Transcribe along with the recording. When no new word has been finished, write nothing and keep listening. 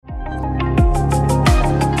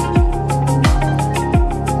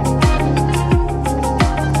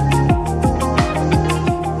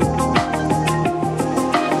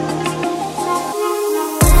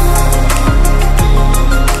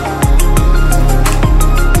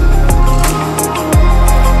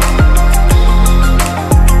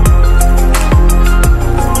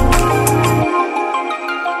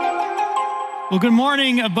Good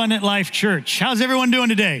morning, Abundant Life Church. How's everyone doing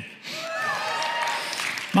today?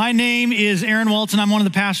 My name is Aaron Walton. I'm one of the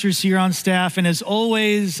pastors here on staff. And as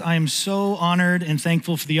always, I am so honored and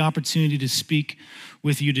thankful for the opportunity to speak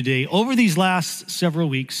with you today. Over these last several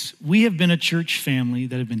weeks, we have been a church family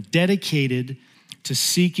that have been dedicated to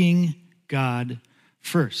seeking God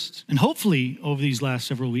first. And hopefully, over these last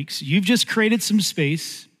several weeks, you've just created some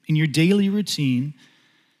space in your daily routine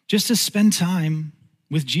just to spend time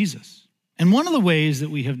with Jesus. And one of the ways that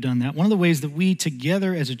we have done that, one of the ways that we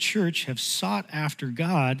together as a church have sought after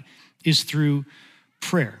God is through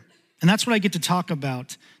prayer. And that's what I get to talk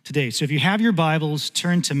about today. So if you have your Bibles,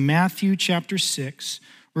 turn to Matthew chapter 6.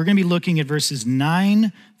 We're going to be looking at verses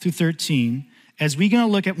 9 through 13 as we're going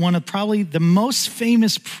to look at one of probably the most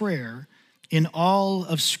famous prayer in all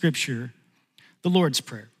of Scripture, the Lord's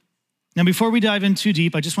Prayer. Now, before we dive in too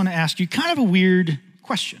deep, I just want to ask you kind of a weird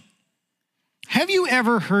question. Have you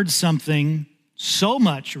ever heard something so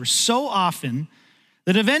much or so often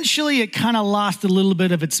that eventually it kind of lost a little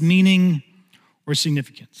bit of its meaning or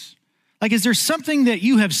significance? Like, is there something that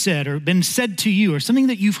you have said or been said to you or something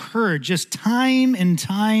that you've heard just time and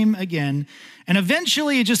time again, and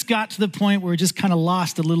eventually it just got to the point where it just kind of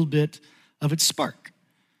lost a little bit of its spark?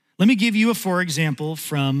 Let me give you a for example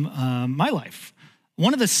from my life.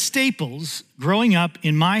 One of the staples growing up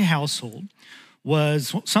in my household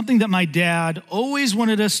was something that my dad always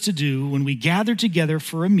wanted us to do when we gathered together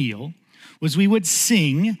for a meal, was we would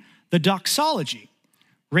sing the doxology.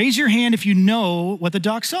 Raise your hand if you know what the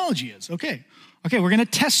doxology is. Okay, we're gonna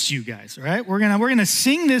test you guys, all right? We're gonna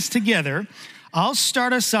sing this together. I'll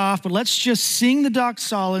start us off, but let's just sing the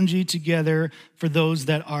doxology together for those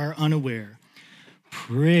that are unaware.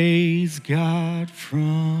 Praise God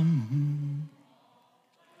from...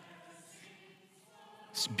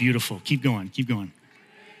 It's beautiful. Keep going.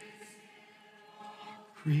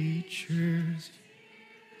 Creatures.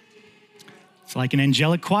 It's like an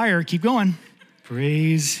angelic choir. Keep going.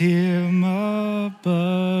 Praise him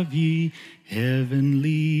above ye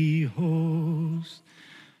heavenly hosts.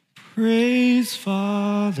 Praise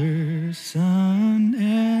Father, Son,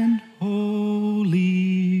 and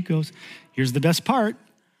Holy Ghost. Here's the best part.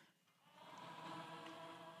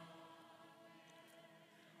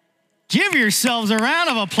 Give yourselves a round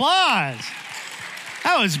of applause.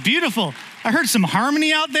 That was beautiful. I heard some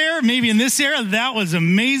harmony out there, maybe in this era. That was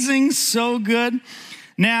amazing, so good.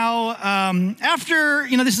 Now, after,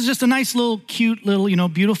 this is just a nice little, cute little,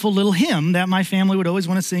 beautiful little hymn that my family would always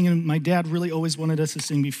want to sing, and my dad really always wanted us to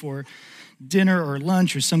sing before dinner or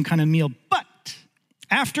lunch or some kind of meal. But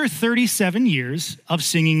after 37 years of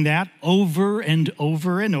singing that over and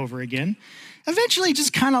over and over again, eventually it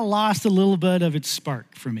just kind of lost a little bit of its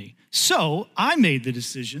spark for me. So I made the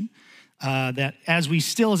decision that as we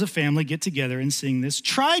still as a family get together and sing this,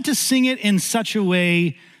 try to sing it in such a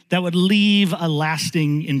way that would leave a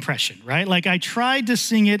lasting impression, right? Like I tried to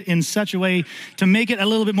sing it in such a way to make it a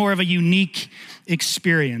little bit more of a unique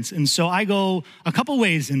experience. And so I go a couple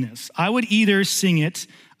ways in this. I would either sing it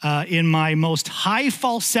in my most high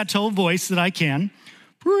falsetto voice that I can.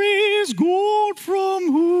 Praise God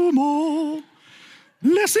from whom all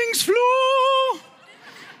blessings flow.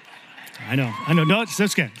 I know. No, it's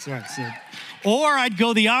okay. It's all right. Or I'd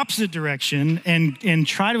go the opposite direction and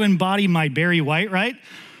try to embody my Barry White, right?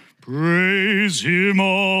 Praise him,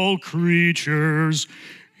 all creatures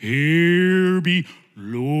here below.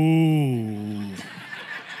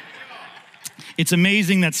 It's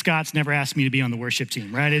amazing that Scott's never asked me to be on the worship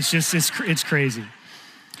team, right? It's crazy.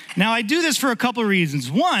 Now, I do this for a couple of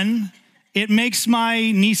reasons. One, it makes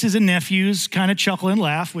my nieces and nephews kind of chuckle and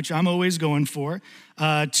laugh, which I'm always going for.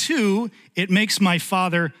 Two, it makes my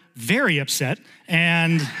father very upset,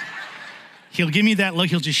 and he'll give me that look.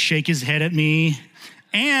 He'll just shake his head at me.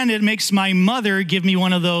 And it makes my mother give me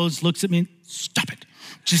one of those looks at me, stop it,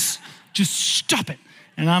 just stop it.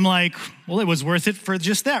 And I'm like, well, it was worth it for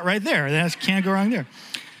just that right there. That can't go wrong there.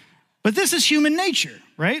 But this is human nature,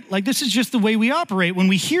 right? Like this is just the way we operate. When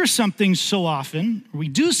we hear something so often, or we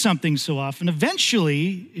do something so often,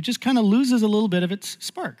 eventually it just kind of loses a little bit of its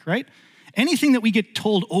spark, right? Anything that we get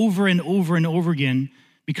told over and over and over again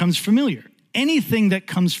becomes familiar. Anything that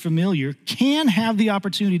comes familiar can have the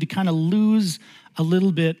opportunity to kind of lose a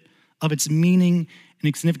little bit of its meaning and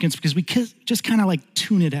its significance because we just kind of like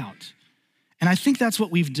tune it out. And I think that's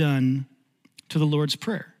what we've done to the Lord's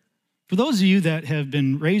Prayer. For those of you that have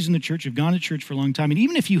been raised in the church, have gone to church for a long time, and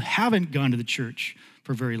even if you haven't gone to the church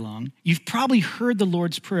for very long, you've probably heard the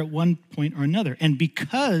Lord's Prayer at one point or another. And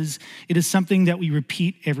because it is something that we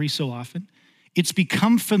repeat every so often, it's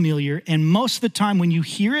become familiar. And most of the time when you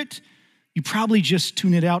hear it, you probably just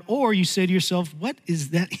tune it out, or you say to yourself, what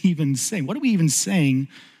is that even saying? What are we even saying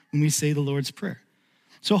when we say the Lord's Prayer?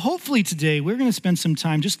 So hopefully today we're going to spend some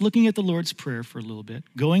time just looking at the Lord's Prayer for a little bit,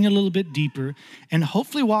 going a little bit deeper, and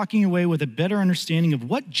hopefully walking away with a better understanding of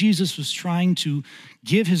what Jesus was trying to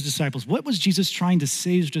give his disciples. What was Jesus trying to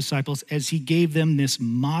say to his disciples as he gave them this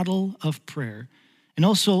model of prayer? And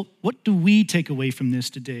also, what do we take away from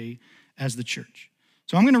this today as the church?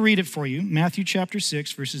 So I'm going to read it for you, Matthew chapter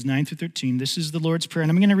 6, verses 9 through 13. This is the Lord's Prayer,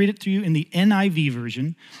 and I'm going to read it to you in the NIV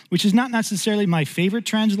version, which is not necessarily my favorite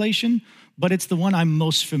translation, but it's the one I'm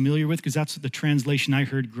most familiar with because that's the translation I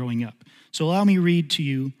heard growing up. So allow me to read to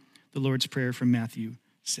you the Lord's Prayer from Matthew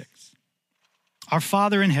 6. Our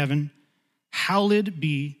Father in heaven, hallowed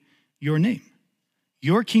be your name.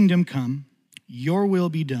 Your kingdom come, your will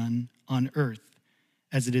be done on earth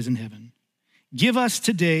as it is in heaven. Give us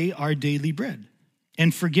today our daily bread,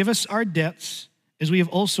 and forgive us our debts as we have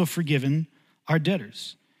also forgiven our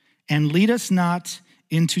debtors. And lead us not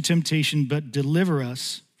into temptation, but deliver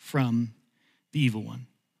us from the evil one.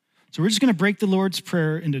 So we're just going to break the Lord's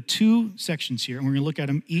Prayer into two sections here, and we're going to look at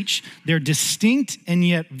them each. They're distinct and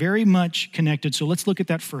yet very much connected. So let's look at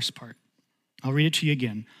that first part. I'll read it to you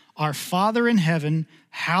again. Our Father in heaven,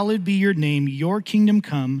 hallowed be your name. Your kingdom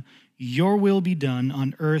come, your will be done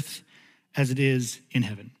on earth as it is in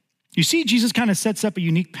heaven. You see, Jesus kind of sets up a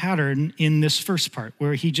unique pattern in this first part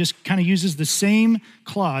where he just kind of uses the same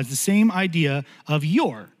clause, the same idea of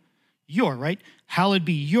your, right? Hallowed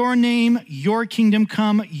be your name, your kingdom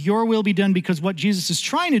come, your will be done, because what Jesus is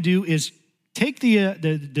trying to do is take the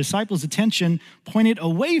disciples' attention, point it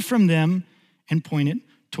away from them, and point it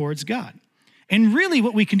towards God. And really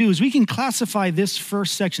what we can do is we can classify this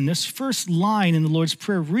first section, this first line in the Lord's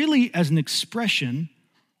Prayer, really as an expression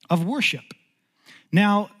of worship.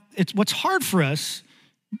 Now, what's hard for us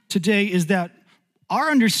today is that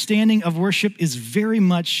our understanding of worship is very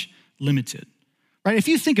much limited, right? If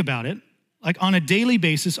you think about it, like on a daily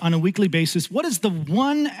basis, on a weekly basis, what is the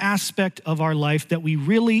one aspect of our life that we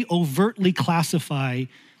really overtly classify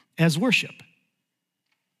as worship?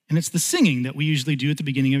 And it's the singing that we usually do at the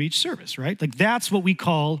beginning of each service, right? Like that's what we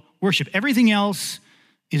call worship. Everything else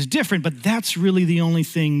is different, but that's really the only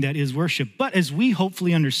thing that is worship. But as we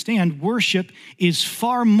hopefully understand, worship is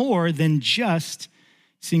far more than just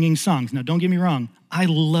singing songs. Now, don't get me wrong. I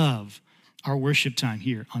love our worship time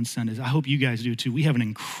here on Sundays. I hope you guys do too. We have an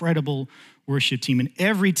incredible worship team. And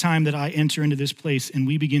every time that I enter into this place and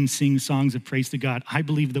we begin singing songs of praise to God, I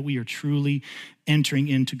believe that we are truly entering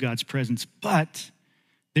into God's presence. But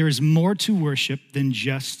there is more to worship than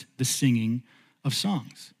just the singing of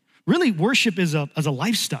songs. Really, worship is a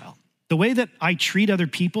lifestyle. The way that I treat other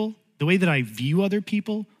people, the way that I view other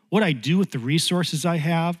people, what I do with the resources I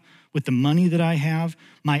have, with the money that I have,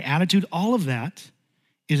 my attitude, all of that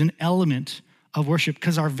is an element of worship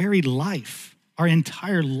because our very life, our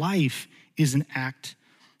entire life is an act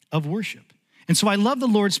of worship. And so I love the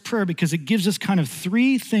Lord's Prayer because it gives us kind of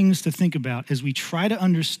three things to think about as we try to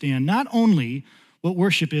understand not only what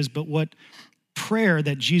worship is, but what prayer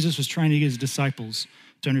that Jesus was trying to get his disciples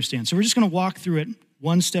to understand. So we're just going to walk through it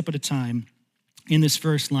one step at a time in this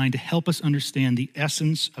first line to help us understand the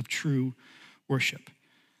essence of true worship.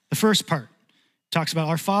 The first part talks about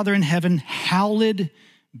our Father in heaven, hallowed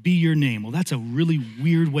be your name. Well, that's a really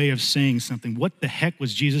weird way of saying something. What the heck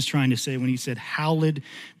was Jesus trying to say when he said, hallowed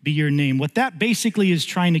be your name? What that basically is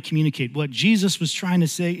trying to communicate, what Jesus was trying to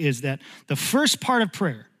say is that the first part of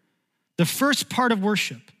prayer, the first part of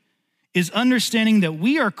worship is understanding that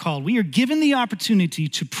we are given the opportunity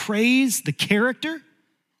to praise the character,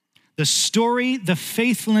 the story, the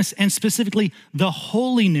faithfulness, and specifically the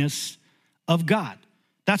holiness of God.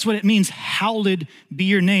 That's what it means, hallowed be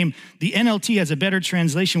your name. The NLT has a better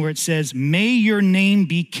translation where it says, may your name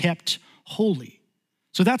be kept holy.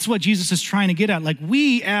 So that's what Jesus is trying to get at. Like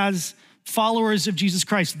we as followers of Jesus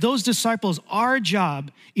Christ, those disciples, our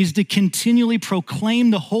job is to continually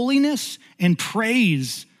proclaim the holiness and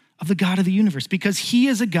praise of the God of the universe because he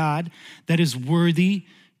is a God that is worthy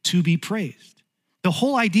to be praised. The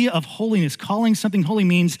whole idea of holiness, calling something holy,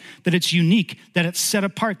 means that it's unique, that it's set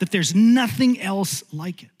apart, that there's nothing else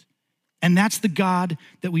like it. And that's the God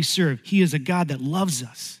that we serve. He is a God that loves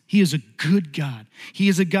us. He is a good God. He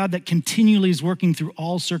is a God that continually is working through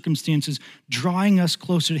all circumstances, drawing us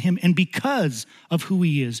closer to him. And because of who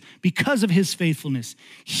he is, because of his faithfulness,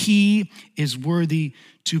 he is worthy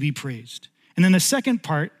to be praised. And then the second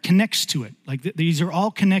part connects to it. Like these are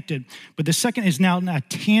all connected. But the second is now a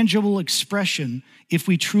tangible expression if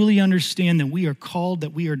we truly understand that we are called,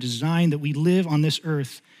 that we are designed, that we live on this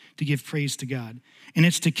earth to give praise to God. And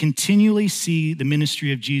it's to continually see the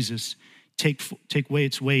ministry of Jesus take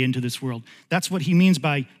its way into this world. That's what he means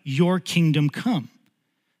by your kingdom come.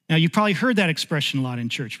 Now, you've probably heard that expression a lot in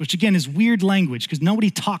church, which again is weird language because nobody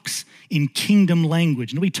talks in kingdom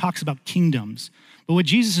language. Nobody talks about kingdoms. But what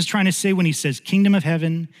Jesus is trying to say when he says kingdom of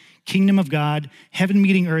heaven, kingdom of God, heaven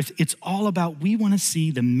meeting earth, it's all about we want to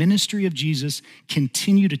see the ministry of Jesus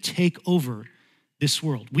continue to take over this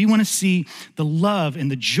world. We want to see the love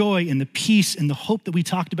and the joy and the peace and the hope that we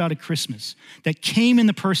talked about at Christmas that came in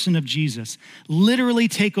the person of Jesus literally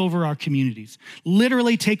take over our communities,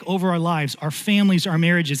 literally take over our lives, our families, our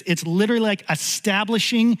marriages. It's literally like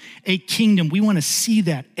establishing a kingdom. We want to see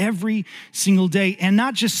that every single day and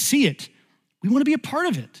not just see it. We want to be a part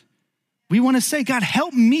of it. We want to say, God,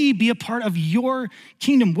 help me be a part of your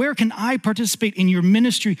kingdom. Where can I participate in your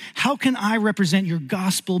ministry? How can I represent your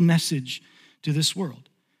gospel message to this world?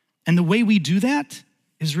 And the way we do that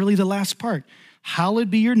is really the last part.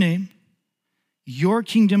 Hallowed be your name, your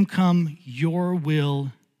kingdom come, your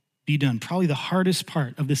will be done. Probably the hardest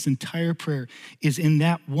part of this entire prayer is in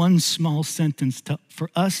that one small sentence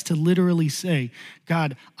for us to literally say,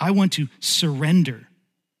 God, I want to surrender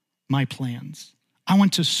my plans. I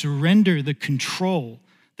want to surrender the control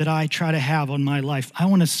that I try to have on my life. I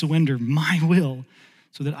want to surrender my will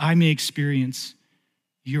so that I may experience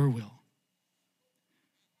your will.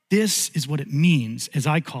 This is what it means, as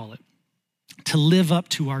I call it, to live up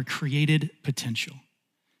to our created potential.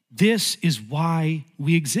 This is why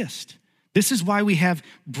we exist. This is why we have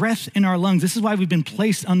breath in our lungs. This is why we've been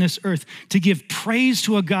placed on this earth, to give praise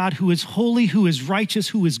to a God who is holy, who is righteous,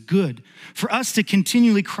 who is good. For us to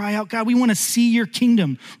continually cry out, God, we want to see your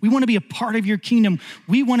kingdom. We want to be a part of your kingdom.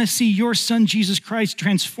 We want to see your son, Jesus Christ,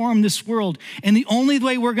 transform this world. And the only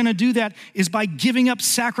way we're going to do that is by giving up,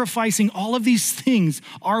 sacrificing all of these things,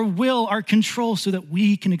 our will, our control, so that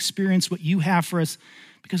we can experience what you have for us,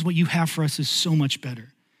 because what you have for us is so much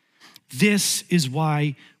better. This is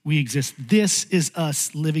why we exist. This is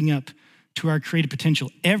us living up to our creative potential.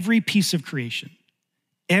 Every piece of creation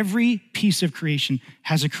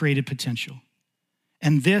has a creative potential.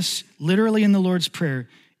 And this, literally in the Lord's Prayer,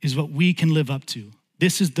 is what we can live up to.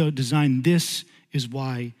 This is the design. This is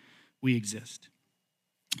why we exist.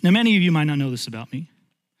 Now, many of you might not know this about me,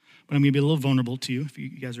 but I'm gonna be a little vulnerable to you if you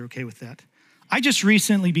guys are okay with that. I just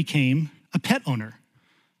recently became a pet owner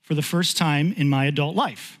for the first time in my adult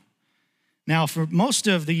life. Now, for most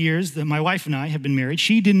of the years that my wife and I have been married,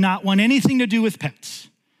 she did not want anything to do with pets.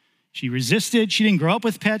 She resisted. She didn't grow up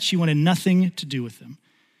with pets. She wanted nothing to do with them.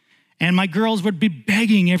 And my girls would be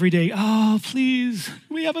begging every day, oh, please,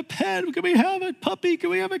 can we have a pet? Can we have a puppy? Can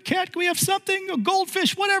we have a cat? Can we have something? A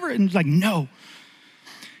goldfish, whatever. And it's like, no.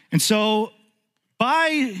 And so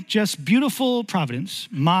by just beautiful providence,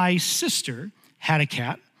 my sister had a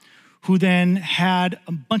cat who then had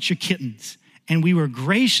a bunch of kittens. And we were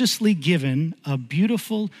graciously given a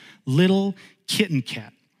beautiful little kitten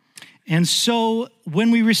cat. And so when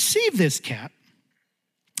we received this cat,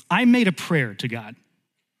 I made a prayer to God.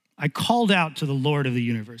 I called out to the Lord of the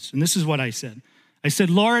universe. And this is what I said. I said,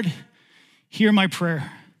 Lord, hear my prayer.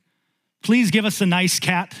 Please give us a nice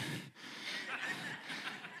cat.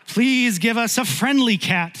 Please give us a friendly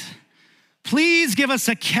cat. Please give us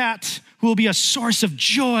a cat who will be a source of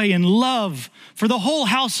joy and love for the whole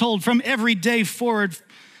household from every day forward,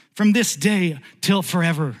 from this day till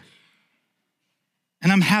forever.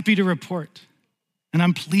 And I'm happy to report, and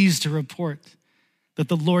I'm pleased to report that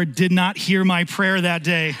the Lord did not hear my prayer that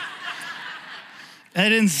day.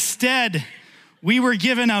 And instead, we were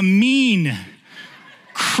given a mean,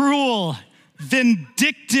 cruel,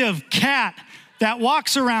 vindictive cat that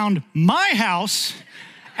walks around my house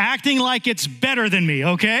acting like it's better than me,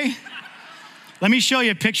 okay? Let me show you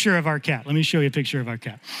a picture of our cat.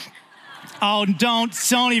 Oh, don't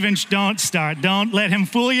start. Don't let him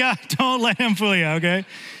fool you. Don't let him fool you, okay?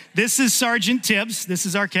 This is Sergeant Tibbs. This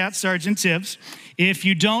is our cat, Sergeant Tibbs. If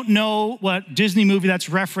you don't know what Disney movie that's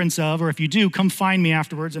reference of, or if you do, come find me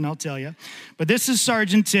afterwards and I'll tell you. But this is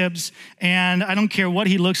Sergeant Tibbs, and I don't care what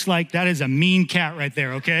he looks like, that is a mean cat right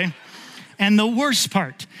there, okay? And the worst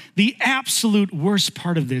part, the absolute worst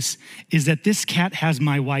part of this is that this cat has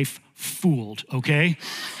my wife fooled, okay?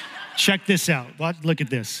 Check this out. Look at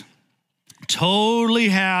this. Totally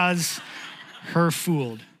has her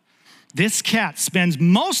fooled. This cat spends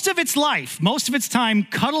most of its time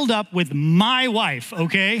cuddled up with my wife,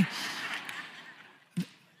 okay?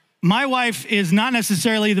 My wife is not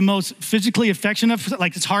necessarily the most physically affectionate,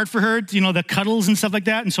 like it's hard for her, the cuddles and stuff like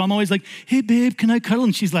that. And so I'm always like, hey babe, can I cuddle?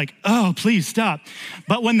 And she's like, oh, please stop.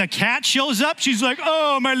 But when the cat shows up, she's like,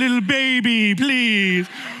 oh, my little baby, please.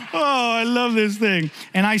 Oh, I love this thing.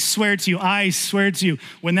 And I swear to you,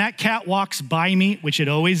 when that cat walks by me, which it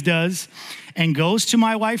always does, and goes to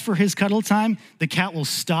my wife for his cuddle time, the cat will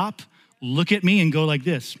stop, look at me, and go like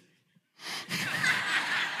this.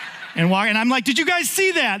 And I'm like, did you guys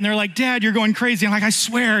see that? And they're like, Dad, you're going crazy. I'm like, I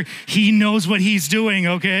swear, he knows what he's doing,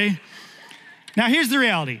 okay? Now, here's the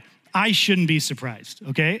reality. I shouldn't be surprised,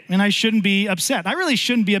 okay? And I shouldn't be upset. I really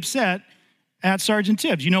shouldn't be upset at Sergeant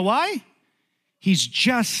Tibbs. You know why? He's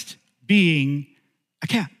just being a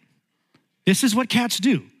cat. This is what cats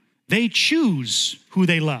do. They choose who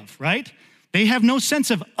they love, right? They have no sense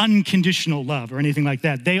of unconditional love or anything like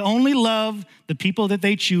that. They only love the people that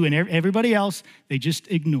they choose, and everybody else they just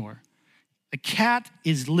ignore. A cat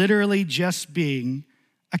is literally just being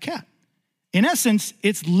a cat. In essence,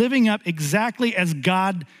 it's living up exactly as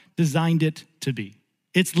God designed it to be.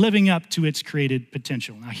 It's living up to its created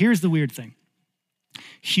potential. Now, here's the weird thing.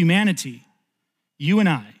 Humanity, you and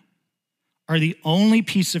I, are the only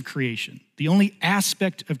piece of creation, the only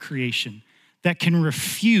aspect of creation that can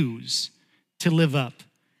refuse to live up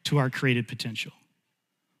to our created potential.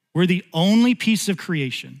 We're the only piece of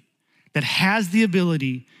creation that has the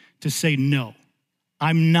ability to say, no,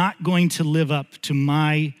 I'm not going to live up to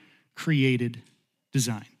my created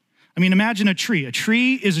design. I mean, imagine a tree. A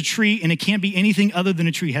tree is a tree, and it can't be anything other than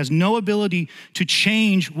a tree. It has no ability to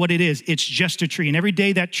change what it is. It's just a tree. And every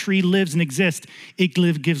day that tree lives and exists, it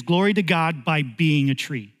gives glory to God by being a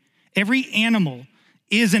tree. Every animal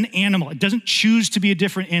is an animal. It doesn't choose to be a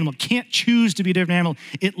different animal. It can't choose to be a different animal.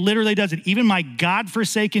 It literally does it. Even my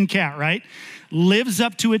God-forsaken cat, right, lives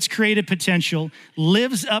up to its created potential,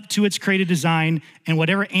 lives up to its created design, and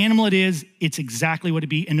whatever animal it is, it's exactly what it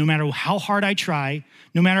be. And no matter how hard I try,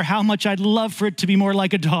 no matter how much I'd love for it to be more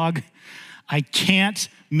like a dog, I can't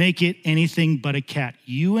make it anything but a cat.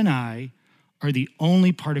 You and I are the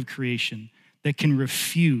only part of creation that can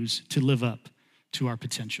refuse to live up to our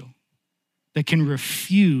potential, that can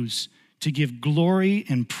refuse to give glory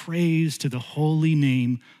and praise to the holy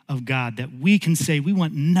name of God, that we can say we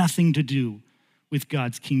want nothing to do with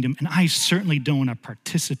God's kingdom, and I certainly don't want to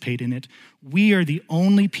participate in it. We are the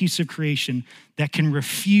only piece of creation that can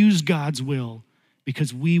refuse God's will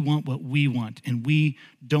because we want what we want, and we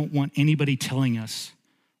don't want anybody telling us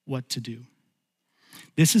what to do.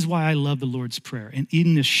 This is why I love the Lord's Prayer. And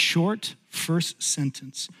in this short first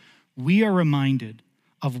sentence, we are reminded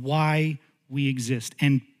of why we exist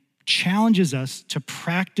and challenges us to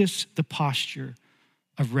practice the posture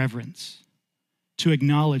of reverence, to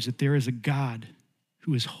acknowledge that there is a God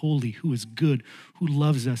who is holy, who is good, who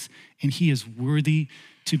loves us, and he is worthy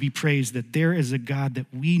to be praised, that there is a God that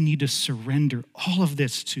we need to surrender all of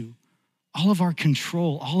this to, all of our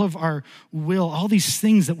control, all of our will, all these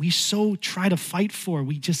things that we so try to fight for,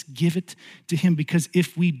 we just give it to him, because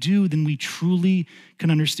if we do, then we truly can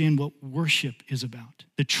understand what worship is about.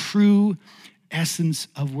 The true essence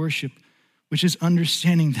of worship, which is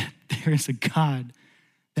understanding that there is a God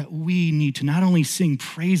that we need to not only sing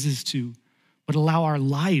praises to, but allow our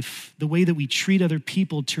life, the way that we treat other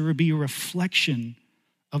people, to be a reflection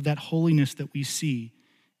of that holiness that we see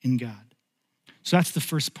in God. So that's the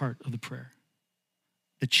first part of the prayer.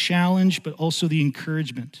 The challenge, but also the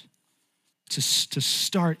encouragement to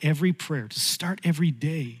start every prayer, to start every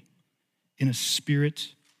day in a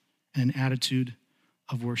spirit and an attitude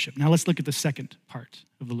of worship. Now let's look at the second part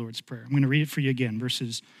of the Lord's Prayer. I'm going to read it for you again,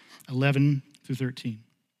 verses 11 through 13.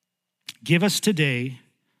 Give us today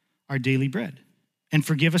our daily bread, and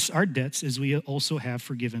forgive us our debts as we also have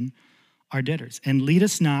forgiven our debtors. And lead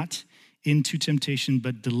us not into temptation,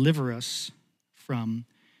 but deliver us from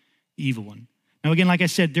the evil one. Now, again, like I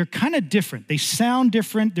said, they're kind of different. They sound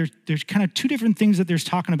different. There's kind of two different things that there's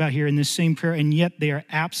talking about here in this same prayer, and yet they are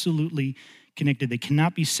absolutely connected. They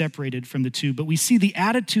cannot be separated from the two. But we see the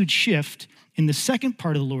attitude shift in the second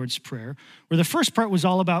part of the Lord's Prayer, where the first part was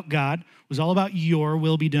all about God, was all about your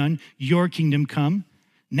will be done, your kingdom come.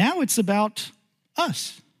 Now it's about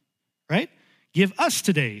us, right? Give us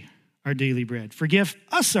today our daily bread. Forgive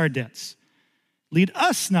us our debts. Lead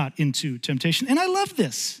us not into temptation. And I love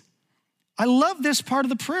this. I love this part of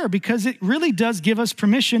the prayer because it really does give us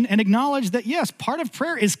permission and acknowledge that, yes, part of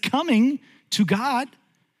prayer is coming to God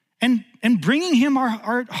and bringing him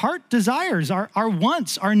our heart desires, our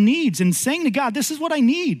wants, our needs, and saying to God, this is what I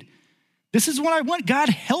need. This is what I want. God,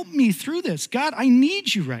 help me through this. God, I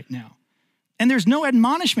need you right now. And there's no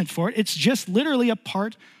admonishment for it. It's just literally a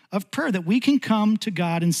part of prayer that we can come to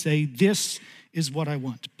God and say, this is what I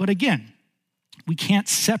want. But again, we can't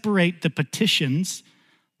separate the petitions,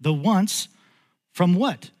 the wants, from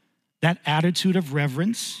what? That attitude of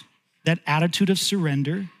reverence, that attitude of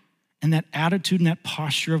surrender, and that attitude and that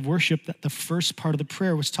posture of worship that the first part of the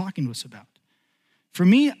prayer was talking to us about. For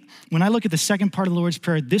me, when I look at the second part of the Lord's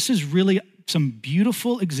Prayer, this is really some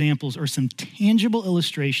beautiful examples or some tangible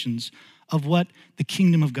illustrations of what the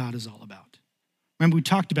kingdom of God is all about. Remember, we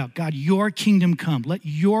talked about, God, your kingdom come. Let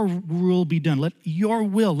your rule be done. Let your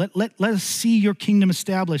will, let us see your kingdom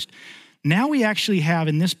established. Now we actually have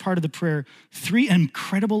in this part of the prayer 3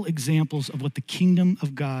 incredible examples of what the kingdom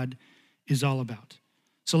of God is all about.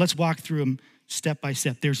 So let's walk through them step by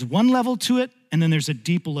step. There's one level to it, and then there's a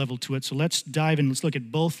deeper level to it. So let's dive in. Let's look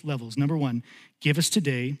at both levels. Number 1, give us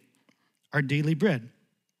today our daily bread.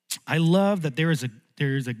 I love that there is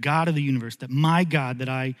a God of the universe, that my God that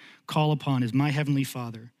I call upon is my heavenly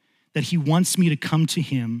Father, that he wants me to come to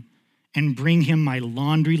him and bring him my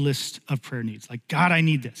laundry list of prayer needs. Like, God, I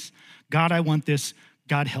need this. God, I want this.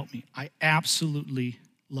 God, help me. I absolutely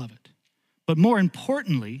love it. But more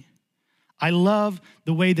importantly, I love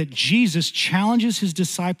the way that Jesus challenges his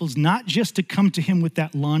disciples not just to come to him with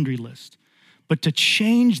that laundry list, but to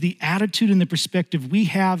change the attitude and the perspective we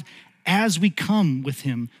have as we come with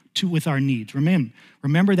him with our needs.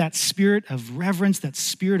 Remember that spirit of reverence, that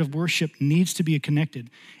spirit of worship needs to be connected.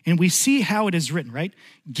 And we see how it is written, right?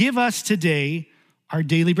 Give us today our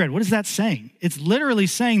daily bread. What is that saying? It's literally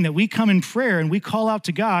saying that we come in prayer and we call out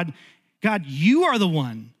to God, God, you are the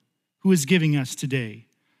one who is giving us today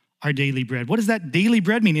our daily bread. What does that daily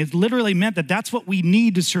bread mean? It literally meant that that's what we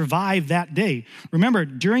need to survive that day. Remember,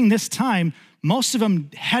 during this time, most of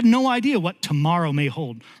them had no idea what tomorrow may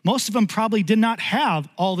hold. Most of them probably did not have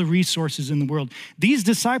all the resources in the world. These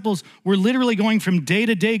disciples were literally going from day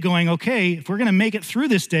to day going, okay, if we're gonna make it through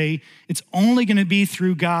this day, it's only gonna be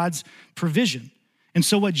through God's provision. And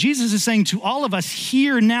so what Jesus is saying to all of us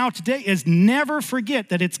here now today is never forget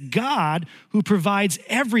that it's God who provides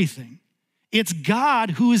everything. It's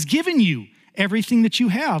God who has given you everything that you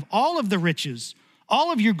have, all of the riches,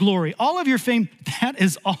 all of your glory, all of your fame. That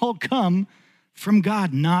has all come from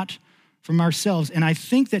God, not from ourselves. And I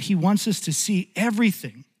think that he wants us to see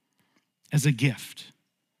everything as a gift.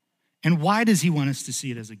 And why does he want us to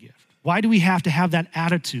see it as a gift? Why do we have to have that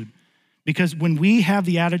attitude? Because when we have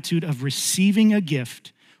the attitude of receiving a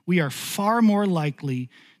gift, we are far more likely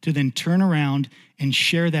to then turn around and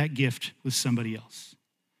share that gift with somebody else.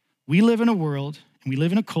 We live in a world and we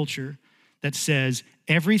live in a culture that says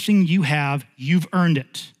everything you have, you've earned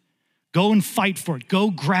it. Go and fight for it.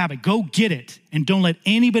 Go grab it. Go get it. And don't let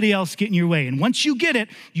anybody else get in your way. And once you get it,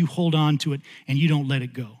 you hold on to it and you don't let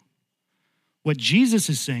it go. What Jesus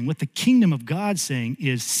is saying, what the kingdom of God is saying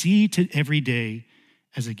is see to every day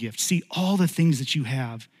as a gift. See all the things that you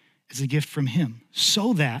have as a gift from him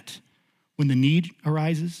so that when the need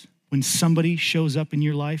arises, when somebody shows up in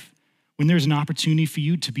your life, when there's an opportunity for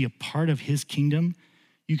you to be a part of his kingdom,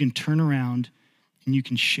 you can turn around and you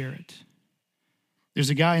can share it. There's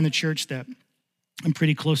a guy in the church that I'm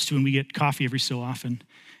pretty close to and we get coffee every so often.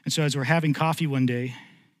 And so as we're having coffee one day,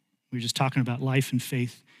 we were just talking about life and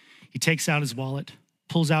faith. He takes out his wallet,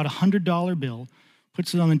 pulls out a $100 bill,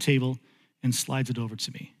 puts it on the table and slides it over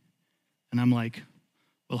to me. And I'm like,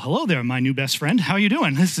 well, hello there, my new best friend. How are you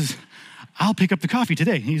doing? I'll pick up the coffee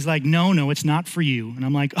today. And he's like, no, it's not for you. And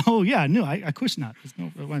I'm like, oh yeah, no, of course not.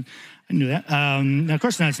 I knew that. Of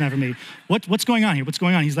course not, it's not for me. What's going on here? What's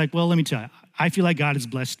going on? He's like, well, let me tell you. I feel like God has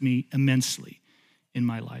blessed me immensely in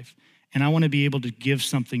my life. And I want to be able to give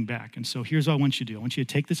something back. And so here's what I want you to do. I want you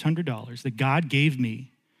to take this $100 that God gave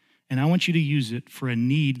me, and I want you to use it for a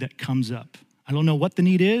need that comes up. I don't know what the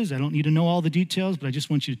need is. I don't need to know all the details, but I just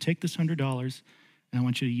want you to take this $100 and I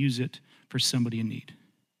want you to use it for somebody in need.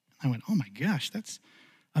 I went, oh my gosh, that's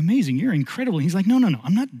amazing. You're incredible. And he's like, no.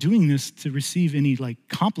 I'm not doing this to receive any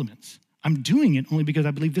compliments. I'm doing it only because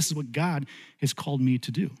I believe this is what God has called me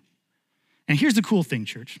to do. And here's the cool thing,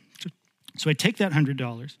 church. So I take that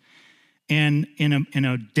 $100 and in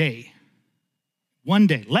a day, one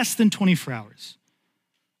day, less than 24 hours,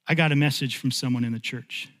 I got a message from someone in the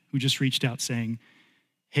church who just reached out saying,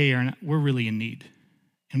 hey, Aaron, we're really in need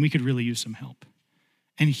and we could really use some help.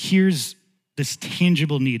 And here's this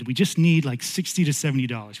tangible need. We just need $60 to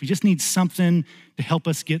 $70. We just need something to help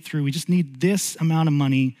us get through. We just need this amount of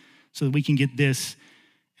money so that we can get this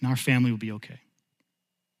and our family will be okay.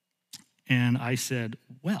 And I said,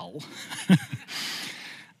 well,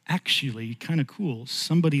 actually, kind of cool.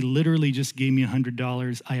 Somebody literally just gave me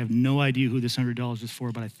 $100. I have no idea who this $100 is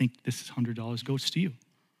for, but I think this $100 goes to you.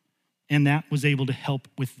 And that was able to help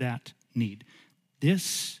with that need.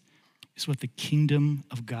 This is what the kingdom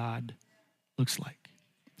of God looks like.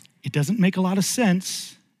 It doesn't make a lot of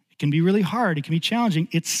sense. It can be really hard. It can be challenging.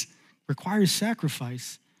 It requires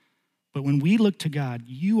sacrifice. But when we look to God,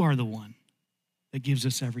 you are the one that gives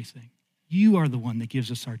us everything. You are the one that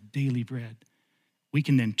gives us our daily bread. We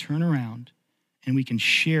can then turn around and we can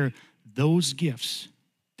share those gifts,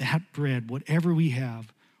 that bread, whatever we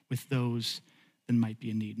have, with those that might be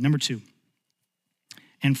in need. Number 2,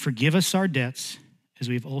 and forgive us our debts as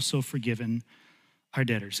we have also forgiven our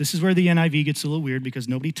debtors. This is where the NIV gets a little weird because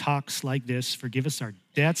nobody talks like this. Forgive us our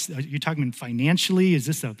debts. You're talking financially? Is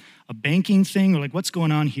this a banking thing? Or like what's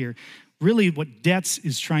going on here? Really what debts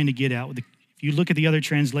is trying to get out. If you look at the other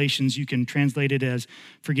translations, you can translate it as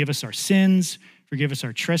forgive us our sins, forgive us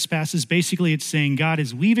our trespasses. Basically, it's saying, God,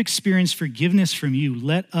 as we've experienced forgiveness from you,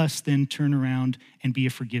 let us then turn around and be a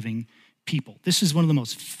forgiving people. This is one of the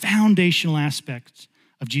most foundational aspects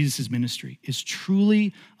of Jesus' ministry, is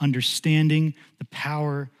truly understanding the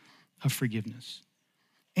power of forgiveness.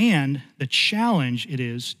 And the challenge it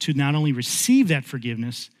is to not only receive that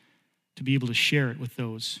forgiveness, to be able to share it with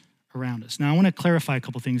those around us. Now, I want to clarify a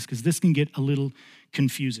couple things because this can get a little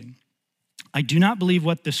confusing. I do not believe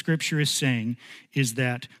what the scripture is saying is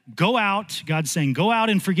that go out, God's saying, go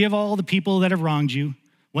out and forgive all the people that have wronged you.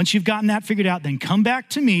 Once you've gotten that figured out, then come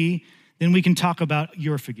back to me, then we can talk about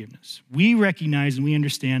your forgiveness. We recognize and we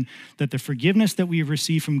understand that the forgiveness that we have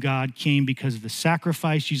received from God came because of the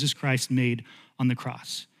sacrifice Jesus Christ made on the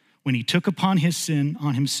cross, when he took upon his sin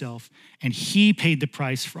on himself and he paid the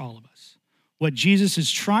price for all of us. What Jesus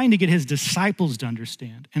is trying to get his disciples to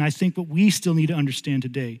understand, and I think what we still need to understand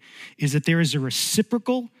today, is that there is a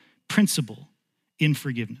reciprocal principle in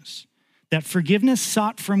forgiveness. That forgiveness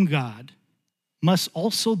sought from God must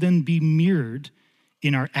also then be mirrored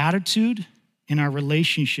in our attitude, in our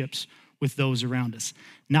relationships with those around us.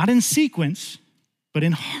 Not in sequence, but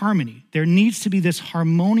in harmony. There needs to be this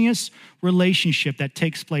harmonious relationship that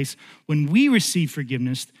takes place when we receive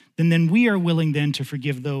forgiveness, then we are willing then to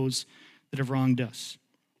forgive those that have wronged us.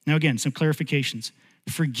 Now again, some clarifications.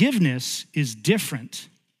 Forgiveness is different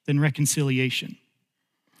than reconciliation.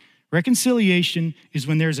 Reconciliation is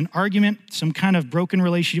when there's an argument, some kind of broken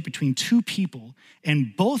relationship between two people,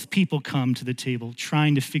 and both people come to the table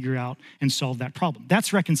trying to figure out and solve that problem.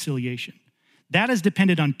 That's reconciliation. That is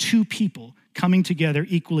dependent on two people coming together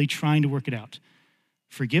equally trying to work it out.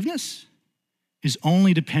 Forgiveness is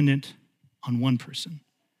only dependent on one person.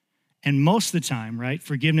 And most of the time, right,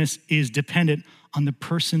 forgiveness is dependent on the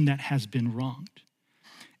person that has been wronged.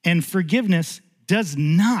 And forgiveness does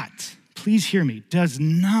not, please hear me, does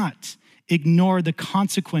not ignore the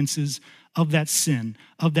consequences of that sin,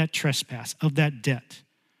 of that trespass, of that debt.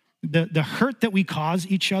 The hurt that we cause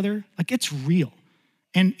each other, like it's real.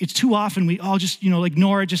 And it's too often we all just,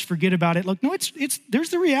 ignore it, just forget about it. Look, no, there's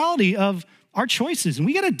the reality of our choices, and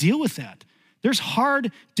we got to deal with that. There's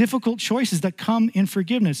hard, difficult choices that come in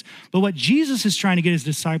forgiveness. But what Jesus is trying to get his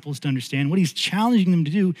disciples to understand, what he's challenging them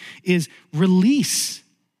to do is release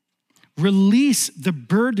the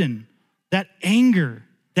burden, that anger,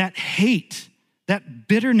 that hate, that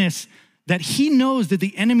bitterness that he knows that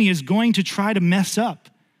the enemy is going to try to mess up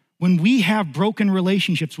when we have broken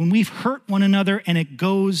relationships, when we've hurt one another and it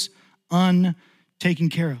goes untaken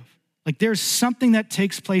care of. Like there's something that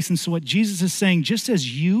takes place. And so what Jesus is saying, just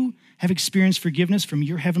as you have experienced forgiveness from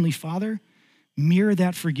your heavenly Father, mirror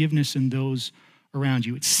that forgiveness in those around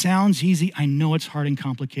you. It sounds easy. I know it's hard and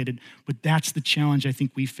complicated, but that's the challenge I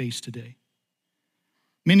think we face today.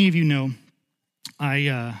 Many of you know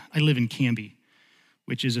I live in Canby,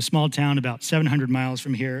 which is a small town about 700 miles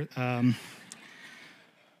from here.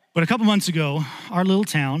 But a couple months ago, our little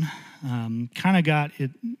town kind of got it,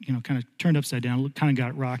 kind of turned upside down, kind of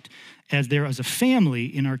got rocked, as there was a family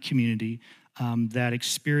in our community that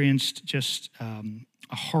experienced just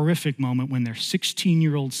a horrific moment when their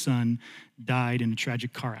 16-year-old son died in a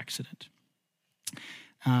tragic car accident.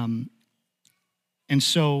 And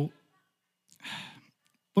so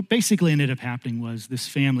what basically ended up happening was this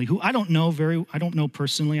family, who I don't know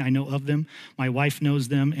personally, I know of them. My wife knows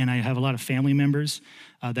them, and I have a lot of family members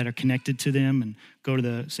that are connected to them and go to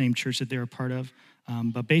the same church that they're a part of.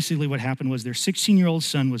 But basically what happened was their 16-year-old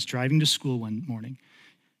son was driving to school one morning,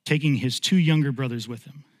 taking his two younger brothers with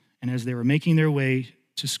him. And as they were making their way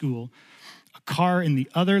to school, a car in the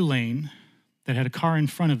other lane that had a car in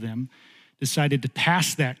front of them decided to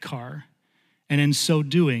pass that car, and in so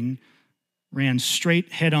doing, ran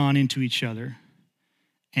straight head on into each other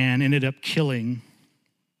and ended up killing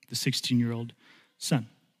the 16-year-old son.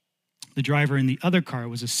 The driver in the other car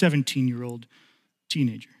was a 17-year-old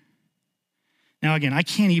teenager. Now, again, I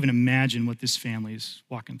can't even imagine what this family is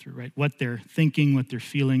walking through, right? What they're thinking, what they're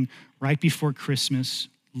feeling right before Christmas,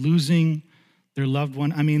 losing their loved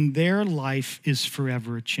one. I mean, their life is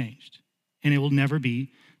forever changed, and it will never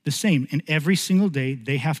be the same. And every single day,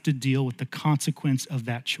 they have to deal with the consequence of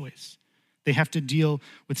that choice. They have to deal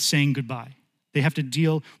with saying goodbye. They have to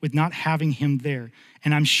deal with not having him there.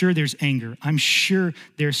 And I'm sure there's anger. I'm sure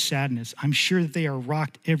there's sadness. I'm sure that they are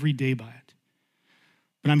rocked every day by it.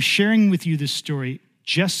 But I'm sharing with you this story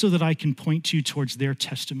just so that I can point you towards their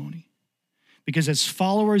testimony. Because as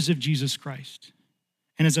followers of Jesus Christ,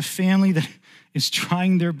 and as a family that is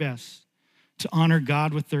trying their best to honor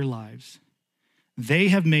God with their lives, they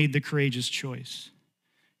have made the courageous choice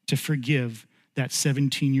to forgive that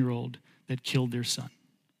 17-year-old that killed their son.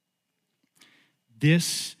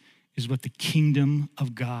 This is what the kingdom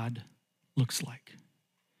of God looks like.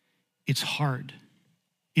 It's hard.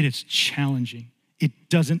 It is challenging. It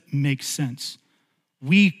doesn't make sense.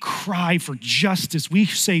 We cry for justice. We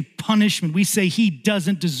say punishment. We say he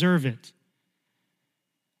doesn't deserve it.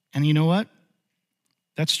 And you know what?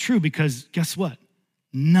 That's true because guess what?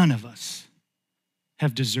 None of us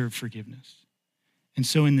have deserved forgiveness. And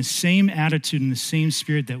so in the same attitude, in the same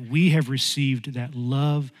spirit that we have received that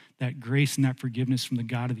love, that grace, and that forgiveness from the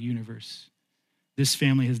God of the universe, this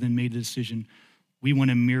family has then made the decision, we want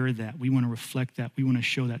to mirror that. We want to reflect that. We want to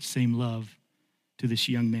show that same love to this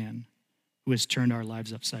young man who has turned our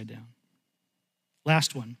lives upside down.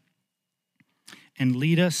 Last one. And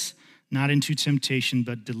lead us not into temptation,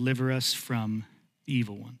 but deliver us from the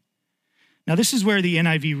evil one. Now, this is where the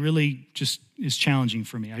NIV really just is challenging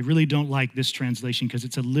for me. I really don't like this translation because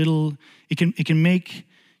it's a little, it can make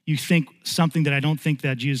you think something that I don't think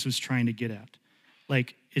that Jesus was trying to get at.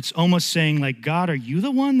 Like, it's almost saying, like, God, are you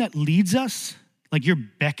the one that leads us? Like, you're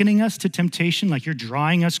beckoning us to temptation, like you're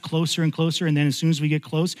drawing us closer and closer, and then as soon as we get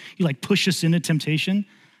close, you like push us into temptation.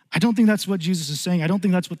 I don't think that's what Jesus is saying. I don't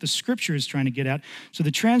think that's what the scripture is trying to get at. So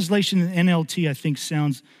the translation in NLT, I think,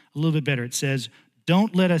 sounds a little bit better. It says,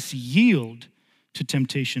 don't let us yield to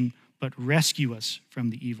temptation, but rescue us from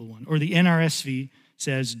the evil one. Or the NRSV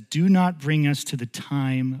says, do not bring us to the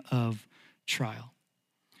time of trial.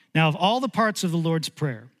 Now, of all the parts of the Lord's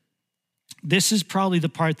Prayer, this is probably the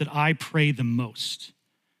part that I pray the most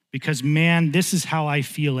because, man, this is how I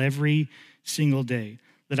feel every single day,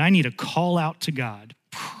 that I need to call out to God,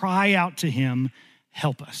 cry out to him,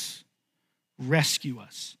 help us, rescue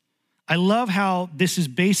us. I love how this is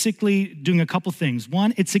basically doing a couple things.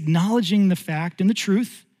 One, it's acknowledging the fact and the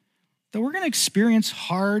truth that we're going to experience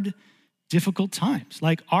hard, difficult times.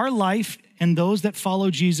 Like our life and those that follow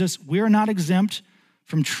Jesus, we're not exempt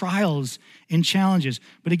from trials and challenges.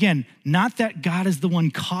 But again, not that God is the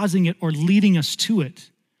one causing it or leading us to it,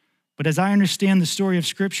 but as I understand the story of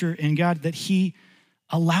Scripture and God, that he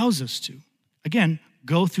allows us to, again,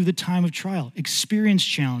 go through the time of trial, experience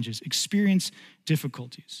challenges, experience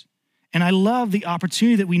difficulties. And I love the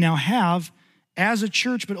opportunity that we now have as a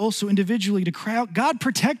church, but also individually to cry out, God,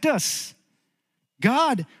 protect us.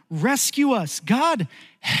 God, rescue us. God,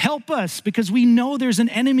 help us, because we know there's an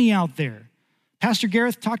enemy out there. Pastor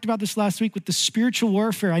Gareth talked about this last week with the spiritual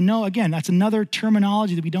warfare. I know, again, that's another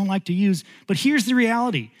terminology that we don't like to use, but here's the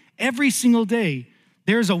reality. Every single day,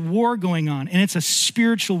 there's a war going on, and it's a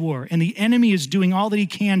spiritual war, and the enemy is doing all that he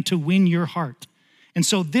can to win your heart. And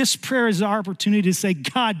so this prayer is our opportunity to say,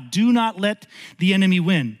 God, do not let the enemy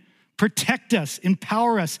win. Protect us,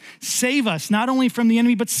 empower us, save us, not only from the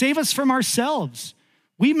enemy, but save us from ourselves.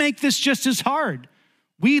 We make this just as hard.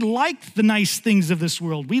 We like the nice things of this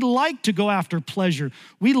world. We like to go after pleasure.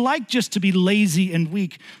 We like just to be lazy and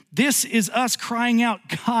weak. This is us crying out,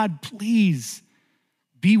 God, please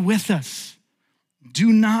be with us.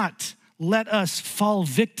 Do not let us fall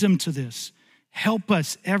victim to this. Help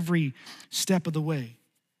us every step of the way.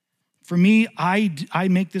 For me, I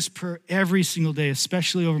make this prayer every single day,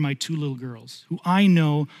 especially over my two little girls, who I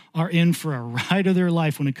know are in for a ride of their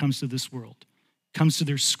life when it comes to this world, comes to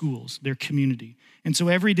their schools, their community. And so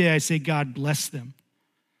every day I say, God, bless them.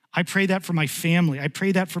 I pray that for my family. I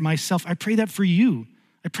pray that for myself. I pray that for you.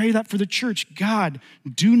 I pray that for the church. God,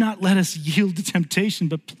 do not let us yield to temptation,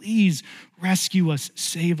 but please rescue us,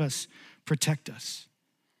 save us, protect us.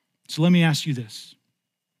 So let me ask you this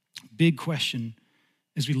big question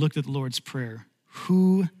as we looked at the Lord's Prayer.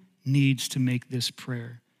 Who needs to make this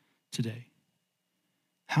prayer today?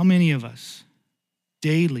 How many of us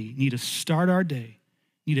daily need to start our day,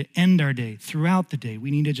 need to end our day, throughout the day?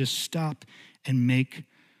 We need to just stop and make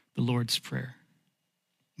the Lord's Prayer.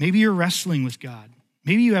 Maybe you're wrestling with God.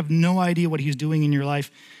 Maybe you have no idea what he's doing in your life.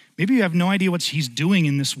 Maybe you have no idea what he's doing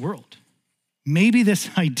in this world. Maybe this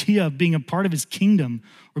idea of being a part of his kingdom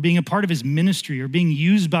or being a part of his ministry or being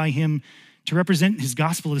used by him to represent his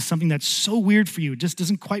gospel is something that's so weird for you. It just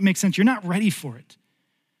doesn't quite make sense. You're not ready for it.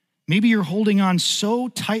 Maybe you're holding on so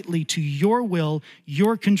tightly to your will,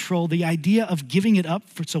 your control, the idea of giving it up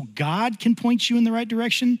so God can point you in the right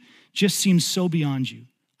direction just seems so beyond you.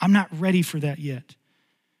 I'm not ready for that yet.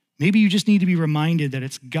 Maybe you just need to be reminded that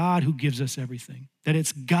it's God who gives us everything, that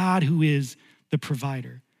it's God who is the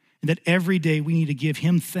provider, and that every day we need to give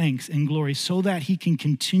him thanks and glory so that he can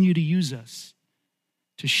continue to use us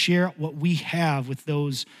to share what we have with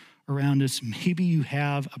those around us. Maybe you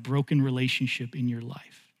have a broken relationship in your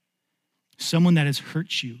life, someone that has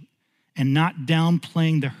hurt you, and not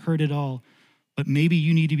downplaying the hurt at all, but maybe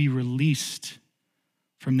you need to be released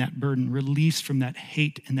from that burden, released from that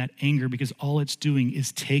hate and that anger, because all it's doing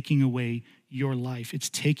is taking away your life. It's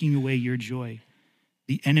taking away your joy.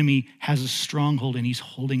 The enemy has a stronghold and he's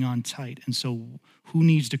holding on tight. And so who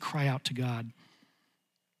needs to cry out to God?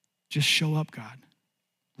 Just show up, God.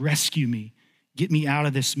 Rescue me. Get me out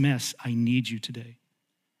of this mess. I need you today.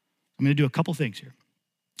 I'm going to do a couple things here.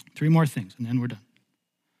 3 more things, and then we're done.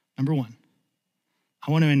 Number 1,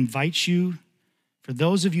 I want to invite you, for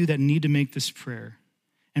those of you that need to make this prayer,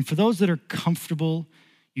 and for those that are comfortable,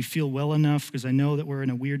 you feel well enough, because I know that we're in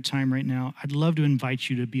a weird time right now, I'd love to invite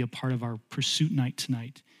you to be a part of our Pursuit Night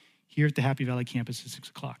tonight here at the Happy Valley campus at 6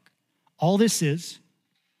 o'clock. All this is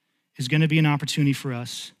going to be an opportunity for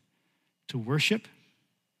us to worship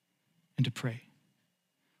and to pray.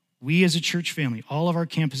 We as a church family, all of our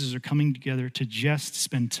campuses are coming together to just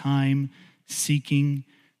spend time seeking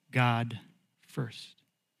God first.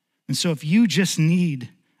 And so if you just need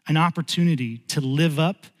an opportunity to live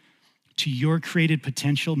up to your created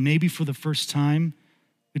potential, maybe for the first time,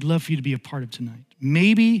 we'd love for you to be a part of tonight.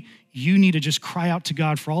 Maybe you need to just cry out to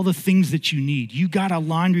God for all the things that you need. You got a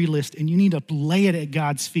laundry list and you need to lay it at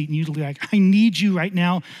God's feet, and you're like, I need you right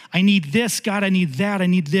now. I need this, God, I need that, I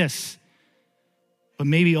need this. But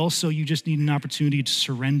maybe also you just need an opportunity to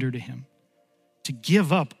surrender to him, to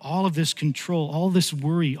give up all of this control, all this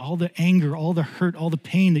worry, all the anger, all the hurt, all the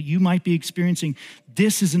pain that you might be experiencing.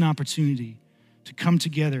 This is an opportunity to come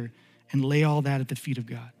together and lay all that at the feet of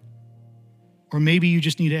God. Or maybe you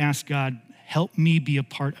just need to ask God, help me be a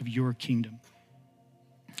part of your kingdom.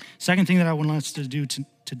 Second thing that I want us to do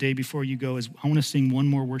today before you go is I want to sing one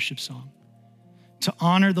more worship song to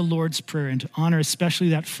honor the Lord's Prayer and to honor especially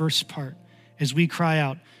that first part as we cry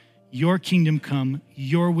out, your kingdom come,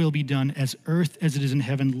 your will be done as earth as it is in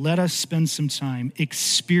heaven. Let us spend some time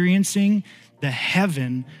experiencing the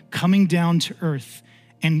heaven coming down to earth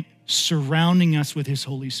and surrounding us with his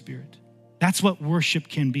Holy Spirit. That's what worship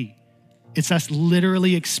can be. It's us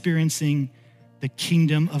literally experiencing the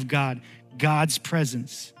kingdom of God, God's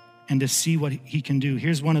presence, and to see what he can do.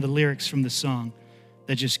 Here's one of the lyrics from the song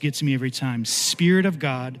that just gets me every time. Spirit of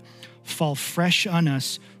God, fall fresh on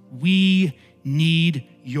us. We need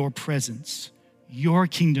your presence. Your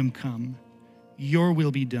kingdom come, your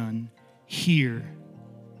will be done here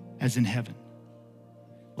as in heaven.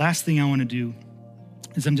 Last thing I want to do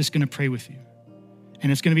is I'm just going to pray with you.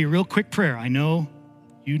 And it's going to be a real quick prayer. I know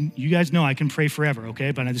you guys know I can pray forever,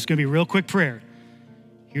 okay? But it's going to be a real quick prayer.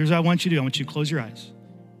 Here's what I want you to do. I want you to close your eyes.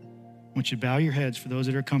 I want you to bow your heads for those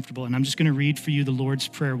that are comfortable. And I'm just going to read for you the Lord's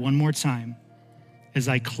Prayer one more time as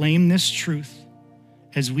I claim this truth,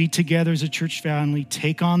 as we together as a church family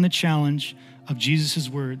take on the challenge of Jesus'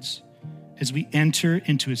 words, as we enter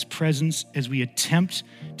into his presence, as we attempt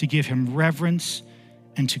to give him reverence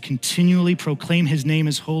and to continually proclaim his name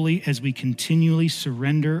as holy, as we continually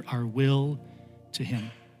surrender our will to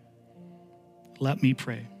him. Let me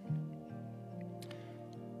pray.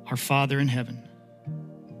 Our Father in heaven,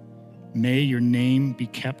 may your name be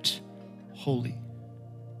kept holy.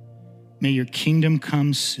 May your kingdom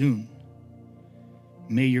come soon.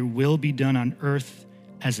 May your will be done on earth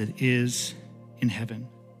as it is in heaven.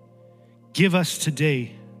 Give us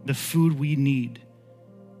today the food we need,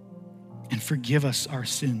 and forgive us our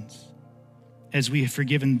sins as we have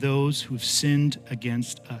forgiven those who have sinned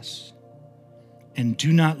against us. And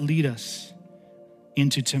do not lead us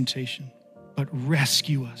into temptation, but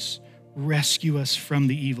rescue us from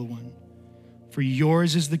the evil one. For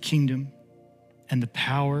yours is the kingdom and the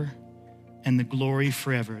power and the glory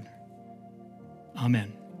forever.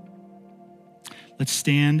 Amen. Let's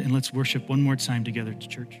stand and let's worship one more time together,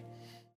 church.